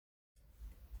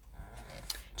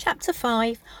Chapter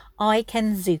 5. I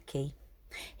Kensuke.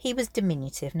 He was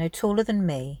diminutive, no taller than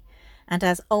me, and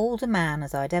as old a man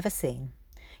as I'd ever seen.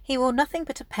 He wore nothing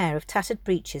but a pair of tattered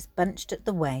breeches bunched at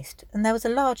the waist, and there was a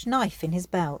large knife in his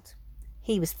belt.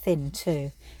 He was thin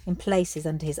too, in places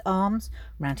under his arms,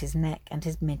 round his neck and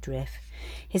his midriff.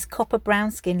 His copper-brown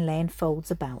skin lay in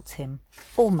folds about him,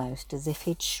 almost as if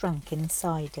he'd shrunk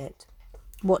inside it.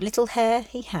 What little hair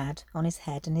he had on his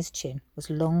head and his chin was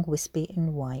long, wispy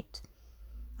and white.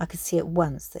 I could see at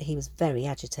once that he was very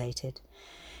agitated.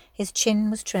 His chin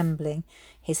was trembling,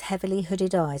 his heavily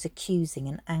hooded eyes accusing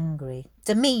and angry.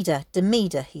 "Demeter,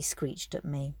 Demeter," he screeched at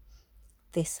me.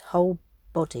 This whole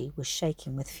body was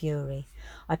shaking with fury.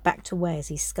 I backed away as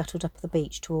he scuttled up the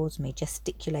beach towards me,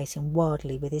 gesticulating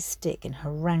wildly with his stick and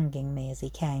haranguing me as he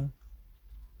came.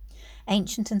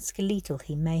 Ancient and skeletal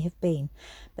he may have been,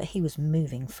 but he was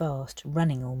moving fast,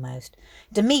 running almost.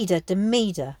 "Demeter,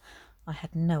 Demeter!" I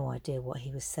had no idea what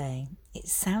he was saying. It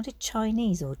sounded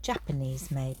Chinese or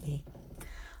Japanese, maybe.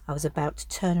 I was about to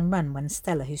turn and run when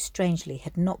Stella, who strangely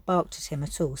had not barked at him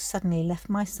at all, suddenly left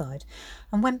my side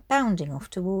and went bounding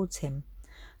off towards him.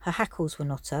 Her hackles were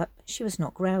not up, she was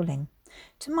not growling.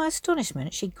 To my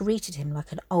astonishment, she greeted him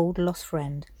like an old lost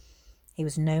friend. He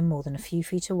was no more than a few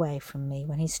feet away from me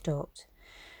when he stopped.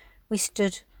 We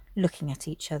stood looking at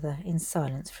each other in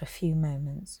silence for a few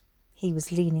moments. He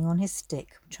was leaning on his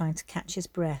stick, trying to catch his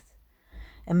breath.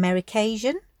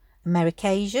 "Americasian?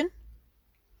 Americasian?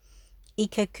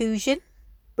 Ikakusian?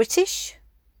 British?"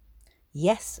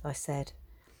 "Yes," I said,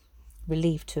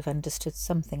 relieved to have understood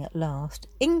something at last.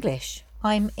 "English.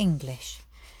 I'm English."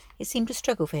 It seemed a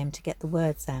struggle for him to get the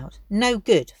words out. "No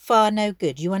good. Fire no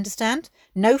good. You understand?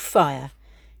 No fire."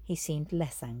 He seemed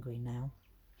less angry now.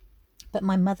 "But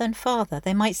my mother and father,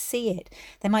 they might see it.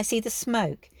 They might see the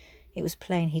smoke." It was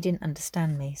plain he didn't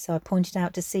understand me, so I pointed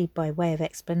out to sea by way of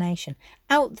explanation.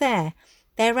 "Out there!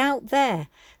 They're out there!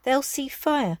 They'll see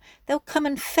fire! They'll come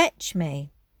and fetch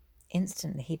me!"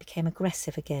 Instantly he became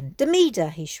aggressive again. "Demeter!"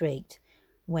 he shrieked,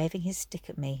 waving his stick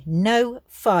at me. "No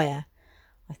fire!"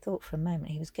 I thought for a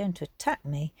moment he was going to attack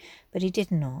me, but he did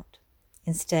not.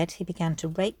 Instead, he began to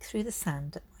rake through the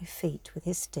sand at my feet with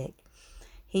his stick.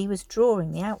 He was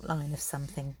drawing the outline of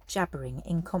something, jabbering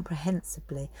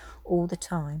incomprehensibly all the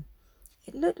time.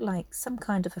 It looked like some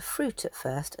kind of a fruit at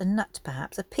first, a nut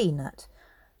perhaps, a peanut.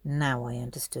 Now I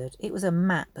understood. It was a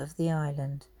map of the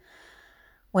island.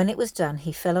 When it was done,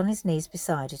 he fell on his knees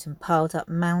beside it and piled up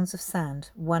mounds of sand,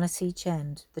 one at each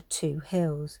end, the two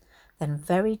hills. Then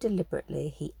very deliberately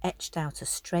he etched out a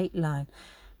straight line,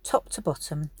 top to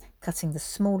bottom, cutting the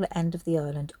smaller end of the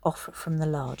island off from the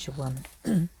larger one.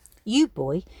 "You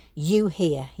boy, you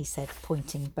here," he said,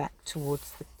 pointing back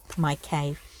towards my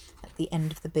cave at the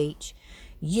end of the beach.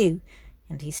 "You,"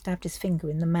 and he stabbed his finger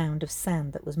in the mound of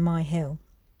sand that was my hill.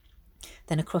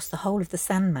 Then across the whole of the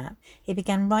sand map he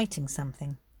began writing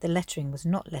something. The lettering was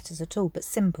not letters at all, but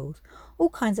symbols, all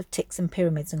kinds of ticks and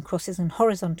pyramids and crosses and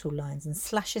horizontal lines and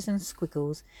slashes and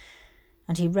squiggles,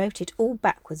 and he wrote it all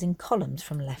backwards in columns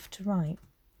from left to right.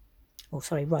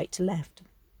 Right to left.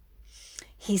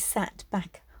 He sat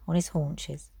back on his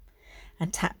haunches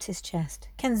and tapped his chest.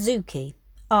 "Kensuke,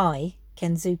 I,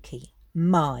 Kensuke,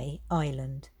 my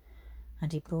island."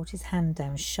 And he brought his hand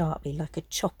down sharply like a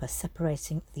chopper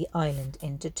separating the island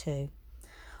into two.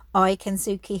 "I,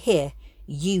 Kensuke, here.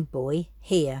 You, boy,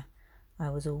 here." I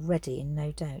was already in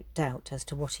no doubt as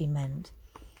to what he meant.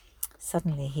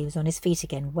 Suddenly he was on his feet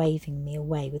again, waving me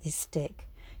away with his stick.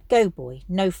 "Go, boy.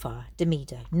 No fire.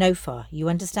 Demeter. No fire. You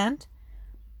understand?"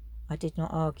 I did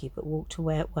not argue, but walked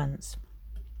away at once.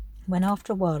 When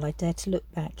after a while I dared to look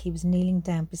back, he was kneeling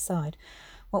down beside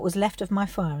what was left of my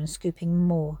fire and scooping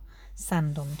more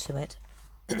sand onto it.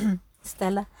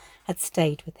 Stella had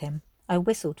stayed with him. I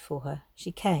whistled for her.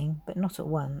 She came, but not at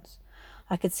once.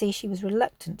 I could see she was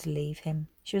reluctant to leave him.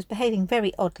 She was behaving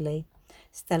very oddly.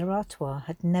 Stella Artois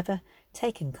had never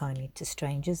taken kindly to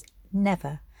strangers.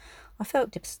 Never. I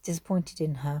felt disappointed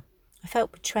in her. I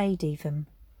felt betrayed even.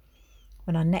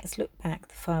 When I next looked back,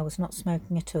 the fire was not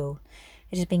smoking at all.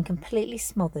 It had been completely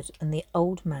smothered, and the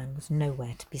old man was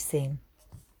nowhere to be seen.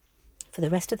 For the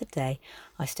rest of the day,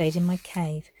 I stayed in my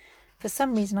cave. For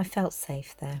some reason, I felt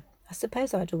safe there. I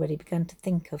suppose I had already begun to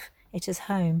think of it as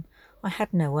home. I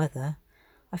had no other.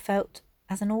 I felt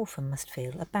as an orphan must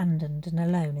feel, abandoned and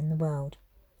alone in the world.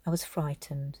 I was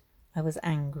frightened. I was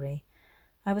angry.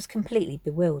 I was completely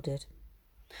bewildered.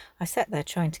 I sat there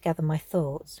trying to gather my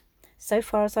thoughts. So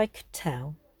far as I could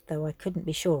tell, though I couldn't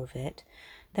be sure of it,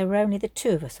 there were only the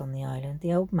two of us on the island,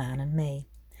 the old man and me.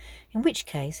 In which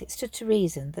case it stood to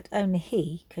reason that only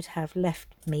he could have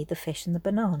left me the fish and the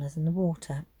bananas and the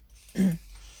water.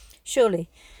 Surely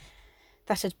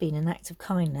that had been an act of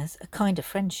kindness, a kind of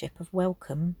friendship, of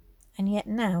welcome. And yet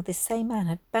now this same man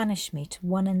had banished me to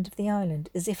one end of the island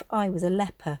as if I was a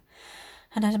leper,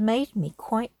 and had made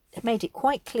it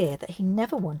quite clear that he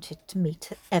never wanted to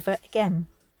meet ever again.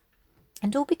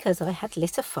 And all because I had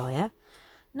lit a fire.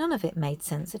 None of it made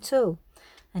sense at all,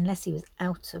 unless he was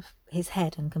out of his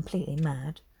head and completely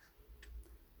mad.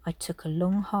 I took a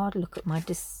long, hard look at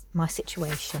my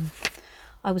situation.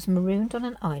 I was marooned on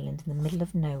an island in the middle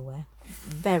of nowhere,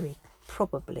 very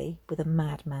probably with a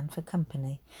madman for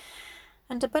company,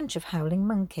 and a bunch of howling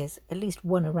monkeys, at least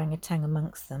one orangutan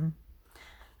amongst them.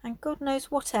 And God knows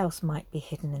what else might be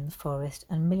hidden in the forest,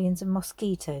 and millions of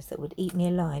mosquitoes that would eat me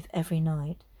alive every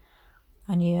night.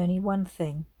 I knew only one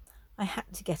thing. I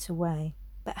had to get away.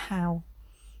 But how?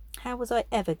 How was I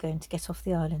ever going to get off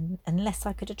the island unless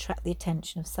I could attract the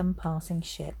attention of some passing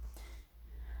ship?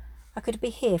 I could be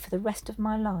here for the rest of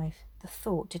my life. The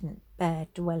thought didn't bear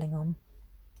dwelling on.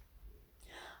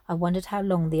 I wondered how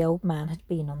long the old man had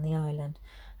been on the island,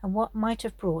 and what might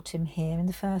have brought him here in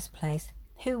the first place.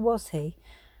 Who was he?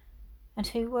 And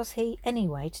who was he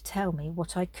anyway to tell me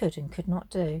what I could and could not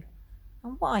do?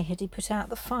 And why had he put out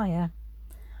the fire?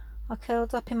 I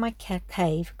curled up in my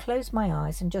cave, closed my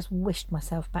eyes, and just wished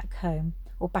myself back home,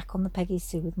 or back on the Peggy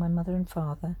Sue with my mother and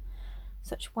father.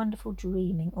 Such wonderful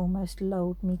dreaming almost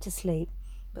lulled me to sleep,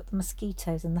 but the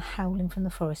mosquitoes and the howling from the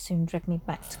forest soon dragged me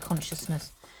back to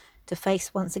consciousness, to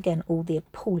face once again all the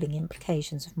appalling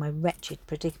implications of my wretched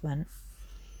predicament.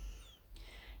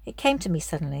 It came to me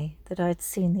suddenly that I had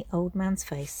seen the old man's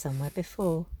face somewhere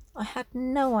before. I had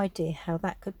no idea how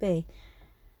that could be.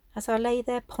 As I lay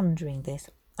there pondering this,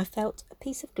 I felt a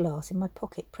piece of glass in my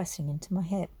pocket pressing into my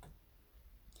hip.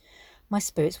 My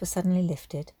spirits were suddenly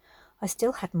lifted. I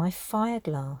still had my fire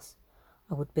glass.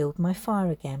 I would build my fire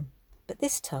again, but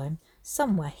this time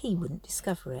somewhere he wouldn't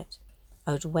discover it.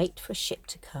 I would wait for a ship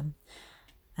to come,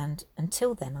 and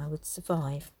until then I would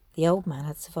survive. The old man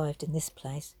had survived in this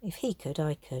place. If he could,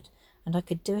 I could, and I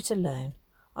could do it alone.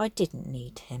 I didn't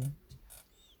need him.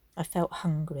 I felt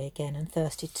hungry again and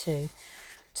thirsty too.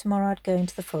 Tomorrow I'd go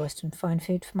into the forest and find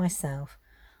food for myself.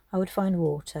 I would find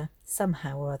water.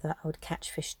 Somehow or other I would catch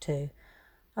fish too.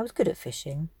 I was good at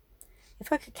fishing.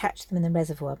 If I could catch them in the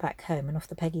reservoir back home and off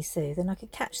the Peggy Sue, then I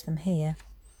could catch them here.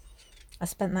 I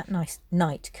spent that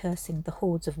night cursing the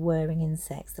hordes of whirring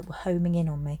insects that were homing in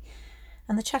on me,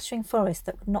 and the chattering forest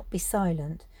that would not be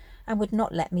silent and would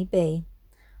not let me be.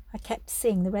 I kept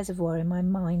seeing the reservoir in my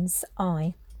mind's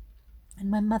eye,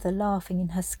 and my mother laughing in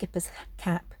her skipper's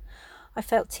cap. I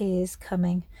felt tears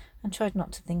coming and tried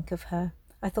not to think of her.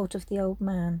 I thought of the old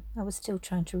man. I was still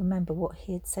trying to remember what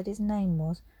he had said his name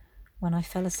was when I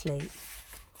fell asleep.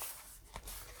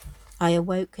 I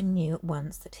awoke and knew at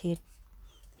once that he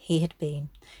had been.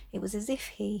 It was as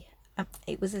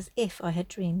if I had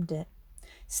dreamed it.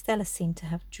 Stella seemed to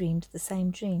have dreamed the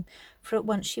same dream, for at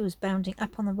once she was bounding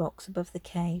up on the rocks above the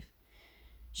cave.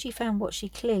 She found what she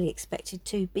clearly expected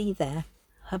to be there,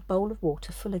 her bowl of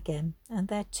water full again, and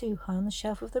there too, high on the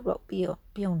shelf of the rock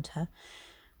beyond her,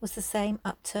 was the same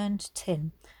upturned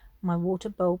tin, my water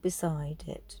bowl beside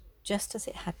it, just as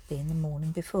it had been the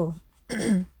morning before.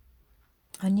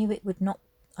 I knew it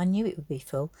would be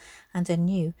full, and I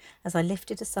knew, as I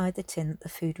lifted aside the tin, that the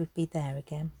food would be there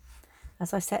again.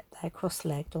 As I sat there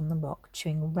cross-legged on the rock,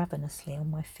 chewing ravenously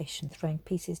on my fish and throwing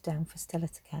pieces down for Stella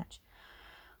to catch,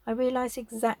 I realised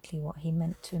exactly what he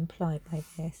meant to imply by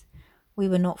this. We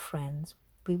were not friends.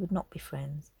 We would not be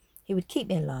friends. He would keep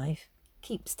me alive,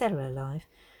 keep Stella alive,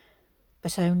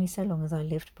 but only so long as I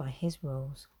lived by his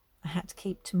rules. I had to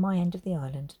keep to my end of the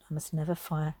island. I must never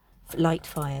light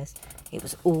fires. It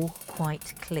was all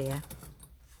quite clear.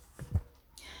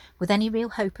 With any real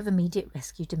hope of immediate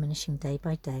rescue diminishing day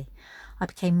by day, I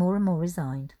became more and more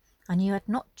resigned. I knew I'd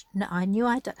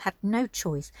had no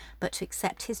choice but to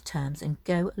accept his terms and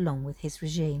go along with his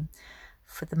regime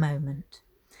for the moment.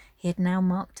 He had now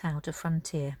marked out a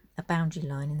frontier, a boundary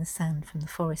line in the sand from the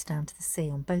forest down to the sea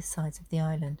on both sides of the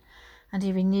island, and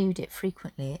he renewed it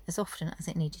frequently, as often as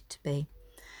it needed to be.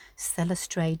 Stella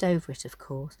strayed over it, of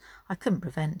course. I couldn't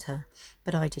prevent her,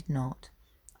 but I did not.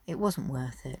 It wasn't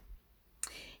worth it.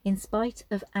 In spite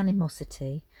of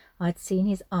animosity, I had seen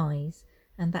his eyes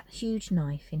and that huge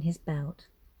knife in his belt.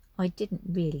 I didn't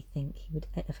really think he would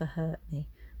ever hurt me,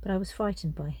 but I was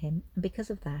frightened by him, and because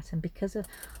of that, and because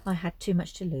I had too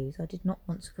much to lose, I did not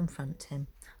want to confront him.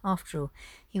 After all,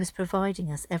 he was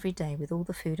providing us every day with all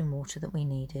the food and water that we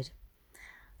needed.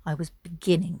 I was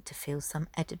beginning to find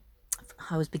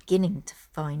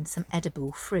some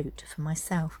edible fruit for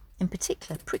myself, in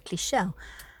particular prickly shell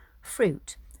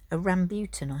fruit, a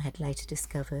rambutan I had later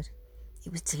discovered.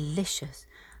 It was delicious,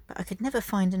 but I could never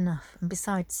find enough, and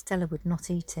besides, Stella would not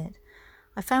eat it.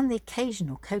 I found the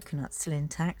occasional coconut still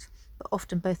intact, but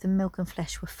often both the milk and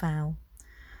flesh were foul.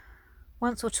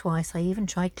 Once or twice I even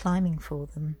tried climbing for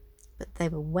them, but they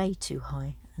were way too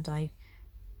high, and I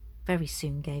very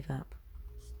soon gave up.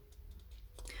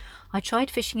 I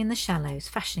tried fishing in the shallows,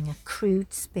 fashioning a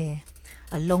crude spear,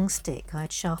 a long stick I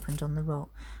had sharpened on the rock,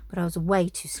 but I was way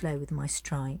too slow with my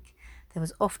strike. There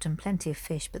was often plenty of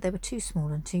fish, but they were too small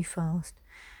and too fast.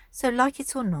 So, like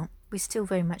it or not, we still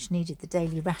very much needed the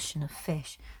daily ration of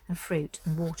fish and fruit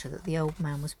and water that the old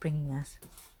man was bringing us.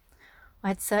 I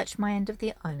had searched my end of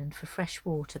the island for fresh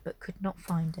water, but could not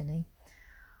find any.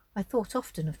 I thought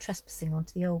often of trespassing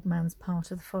onto the old man's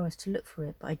part of the forest to look for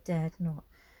it, but I dared not.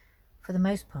 For the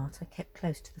most part, I kept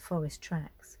close to the forest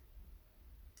tracks.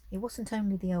 It wasn't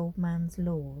only the old man's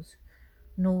laws,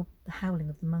 nor the howling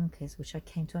of the monkeys, which I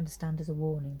came to understand as a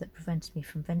warning, that prevented me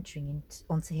from venturing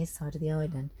onto his side of the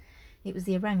island. It was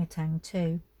the orangutan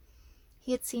too.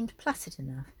 He had seemed placid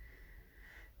enough,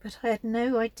 but I had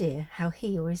no idea how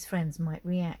he or his friends might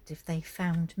react if they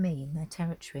found me in their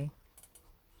territory.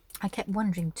 I kept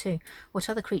wondering too what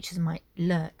other creatures might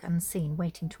lurk unseen,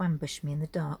 waiting to ambush me in the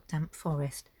dark, damp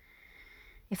forest.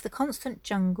 If the constant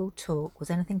jungle talk was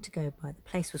anything to go by, the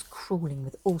place was crawling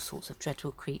with all sorts of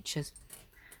dreadful creatures.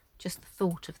 Just the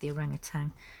thought of the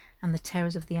orangutan and the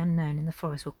terrors of the unknown in the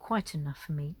forest were quite enough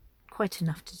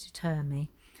to deter me,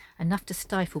 enough to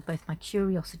stifle both my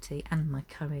curiosity and my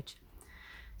courage.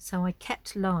 So I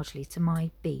kept largely to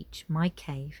my beach, my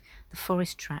cave, the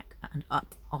forest track, and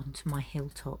up onto my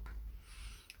hilltop.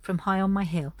 From high on my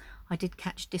hill, I did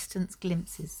catch distant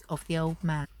glimpses of the old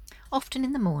man. Often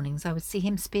in the mornings I would see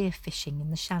him spear fishing in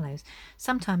the shallows,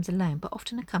 sometimes alone, but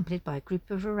often accompanied by a group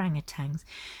of orangutans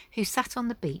who sat on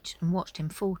the beach and watched him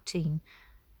 14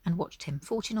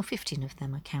 or 15 of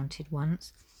them I counted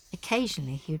once.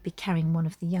 Occasionally he would be carrying one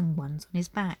of the young ones on his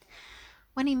back.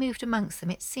 When he moved amongst them,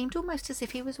 it seemed almost as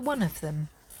if he was one of them.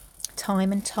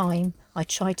 Time and time I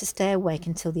tried to stay awake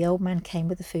until the old man came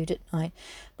with the food at night,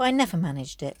 but I never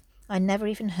managed it. I never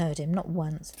even heard him, not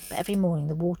once, but every morning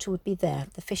the water would be there,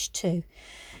 the fish too.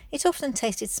 It often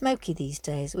tasted smoky these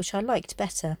days, which I liked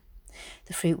better.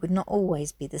 The fruit would not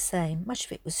always be the same. Much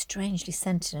of it was strangely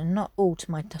scented and not all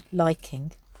to my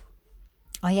liking.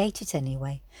 I ate it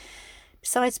anyway.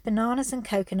 Besides bananas and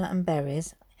coconut and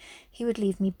berries, he would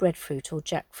leave me breadfruit or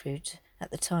jackfruit.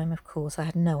 At the time, of course, I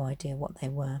had no idea what they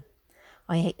were.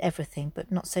 I ate everything,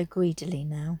 but not so greedily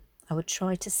now. I would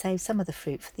try to save some of the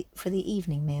fruit for the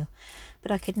evening meal, but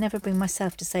I could never bring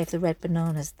myself to save the red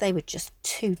bananas. They were just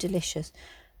too delicious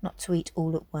not to eat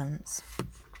all at once.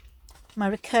 My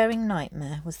recurring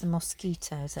nightmare was the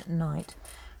mosquitoes at night.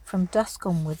 From dusk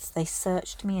onwards they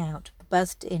searched me out,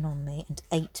 buzzed in on me, and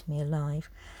ate me alive.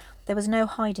 There was no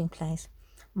hiding place.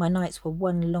 My nights were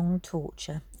one long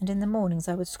torture, and in the mornings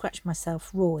I would scratch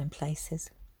myself raw in places.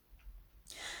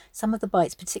 Some of the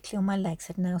bites, particularly on my legs,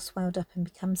 had now swelled up and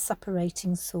become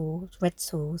suppurating red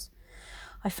sores.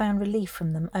 I found relief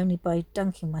from them only by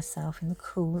dunking myself in the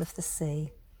cool of the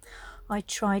sea. I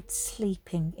tried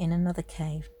sleeping in another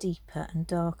cave, deeper and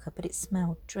darker, but it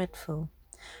smelled dreadful.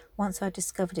 Once I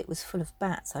discovered it was full of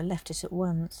bats, I left it at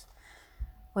once.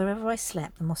 Wherever I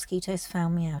slept, the mosquitoes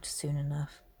found me out soon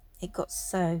enough. It got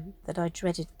so that I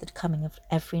dreaded the coming of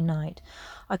every night.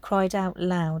 I cried out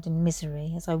loud in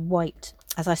misery as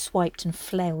I swiped and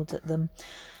flailed at them.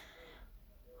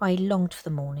 I longed for the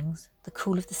mornings, the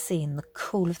cool of the sea and the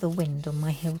cool of the wind on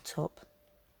my hilltop.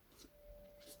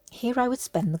 Here I would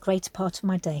spend the greater part of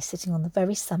my day sitting on the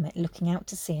very summit, looking out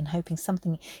to sea and hoping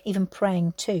something, even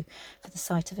praying too, for the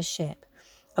sight of a ship.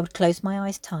 I would close my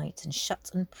eyes tight and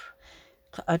shut and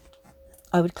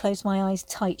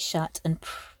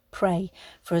pray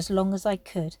for as long as I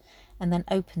could, and then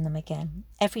open them again.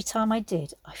 Every time I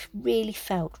did, I really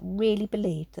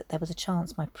believed that there was a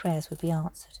chance my prayers would be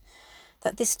answered,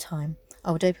 that this time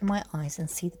I would open my eyes and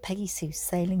see the Peggy Sue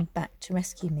sailing back to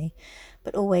rescue me.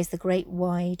 But always the great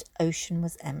wide ocean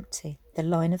was empty, the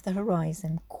line of the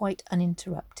horizon quite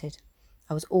uninterrupted.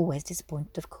 I was always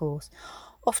disappointed, of course,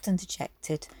 often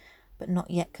dejected, but not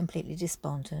yet completely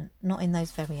despondent, not in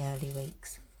those very early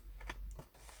weeks.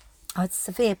 I had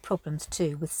severe problems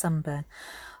too with sunburn.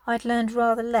 I had learned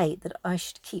rather late that I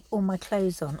should keep all my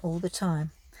clothes on all the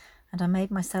time, and I made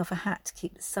myself a hat to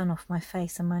keep the sun off my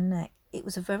face and my neck. It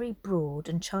was a very broad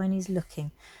and Chinese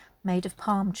looking, made of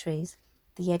palm trees,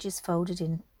 the edges folded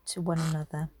into one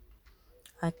another.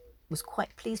 I was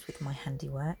quite pleased with my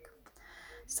handiwork.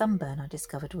 Sunburn, I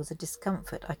discovered, was a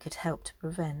discomfort I could help to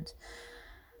prevent,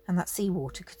 and that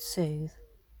seawater could soothe.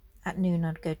 At noon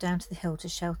I'd go down to the hill to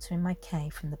shelter in my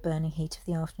cave from the burning heat of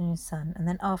the afternoon sun, and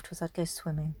then afterwards I'd go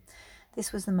swimming.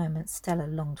 This was the moment Stella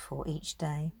longed for each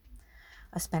day.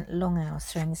 I spent long hours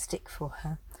throwing a stick for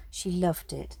her. She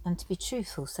loved it, and to be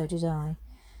truthful, so did I.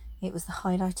 It was the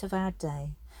highlight of our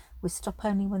day. We'd stop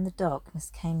only when the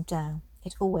darkness came down.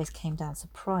 It always came down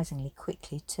surprisingly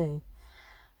quickly too,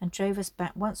 and drove us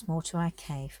back once more to our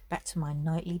cave, back to my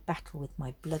nightly battle with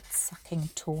my blood-sucking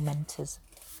tormentors.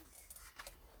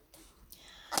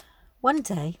 One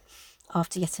day,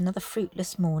 after yet another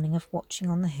fruitless morning of watching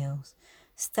on the hills,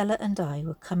 Stella and I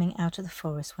were coming out of the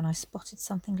forest when I spotted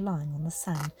something lying on the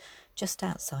sand just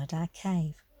outside our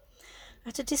cave.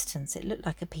 At a distance it looked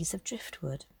like a piece of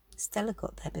driftwood. Stella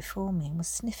got there before me and was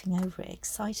sniffing over it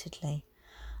excitedly.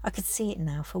 I could see it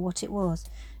now for what it was.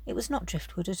 It was not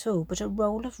driftwood at all, but a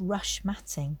roll of rush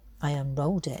matting. I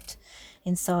unrolled it.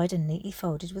 Inside and neatly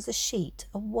folded was a sheet,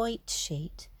 a white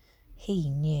sheet.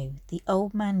 He knew, the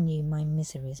old man knew my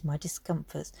miseries, my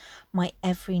discomforts, my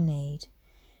every need.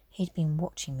 He'd been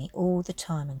watching me all the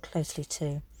time, and closely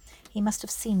too. He must have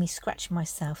seen me scratching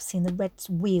myself, seen the red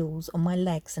wheals on my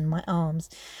legs and my arms,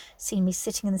 seen me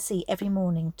sitting in the sea every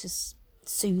morning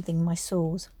soothing my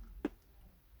sores.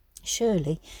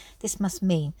 Surely this must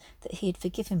mean that he had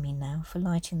forgiven me now for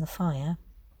lighting the fire.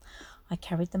 I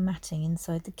carried the matting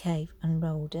inside the cave,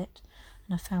 unrolled it,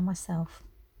 and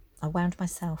I wound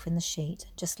myself in the sheet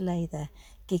and just lay there,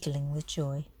 giggling with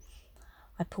joy.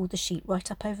 I pulled the sheet right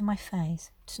up over my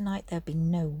face. Tonight there would be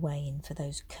no way in for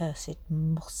those cursed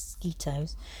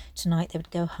mosquitoes. Tonight they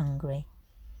would go hungry.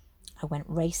 I went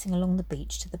racing along the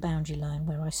beach to the boundary line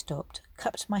where I stopped,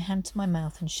 cupped my hand to my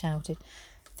mouth and shouted,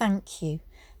 "Thank you.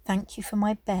 Thank you for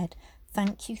my bed.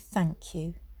 Thank you, thank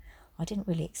you." I didn't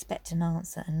really expect an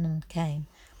answer, and none came.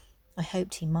 I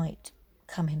hoped he might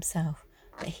come himself,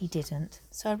 but he didn't.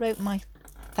 So I wrote my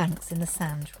thanks in the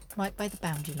sand right by the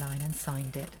boundary line and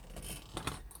signed it.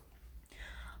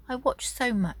 I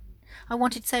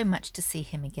wanted so much to see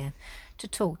him again, to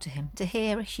talk to him, to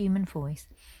hear a human voice.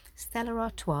 Stella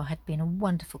Artois had been a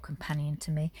wonderful companion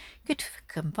to me, good for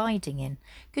confiding in,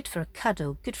 good for a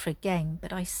cuddle, good for a game,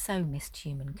 but I so missed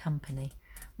human company.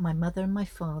 My mother and my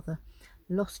father,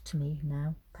 lost to me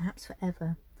now, perhaps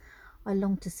forever. I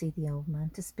longed to see the old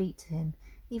man, to speak to him,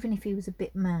 even if he was a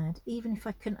bit mad, even if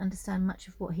I couldn't understand much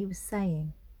of what he was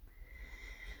saying.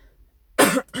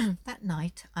 That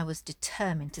night I was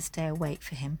determined to stay awake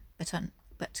for him,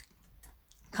 but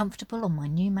comfortable on my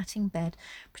new matting bed,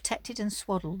 protected and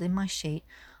swaddled in my sheet,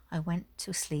 I went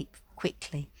to sleep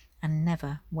quickly and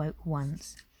never woke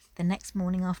once. The next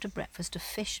morning, after breakfast of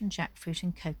fish and jackfruit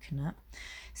and coconut,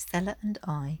 Stella and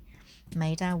I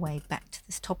made our way back to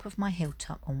the top of my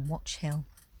hilltop on Watch Hill,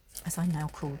 as I now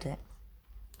called it.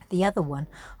 The other one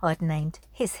I'd named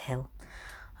His Hill.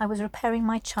 I was repairing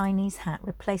my Chinese hat,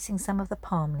 replacing some of the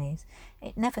palm leaves.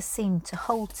 It never seemed to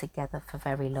hold together for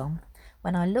very long,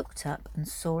 when I looked up and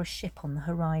saw a ship on the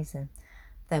horizon.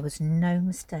 There was no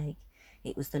mistake.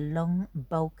 It was the long,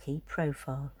 bulky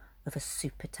profile of a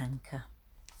supertanker.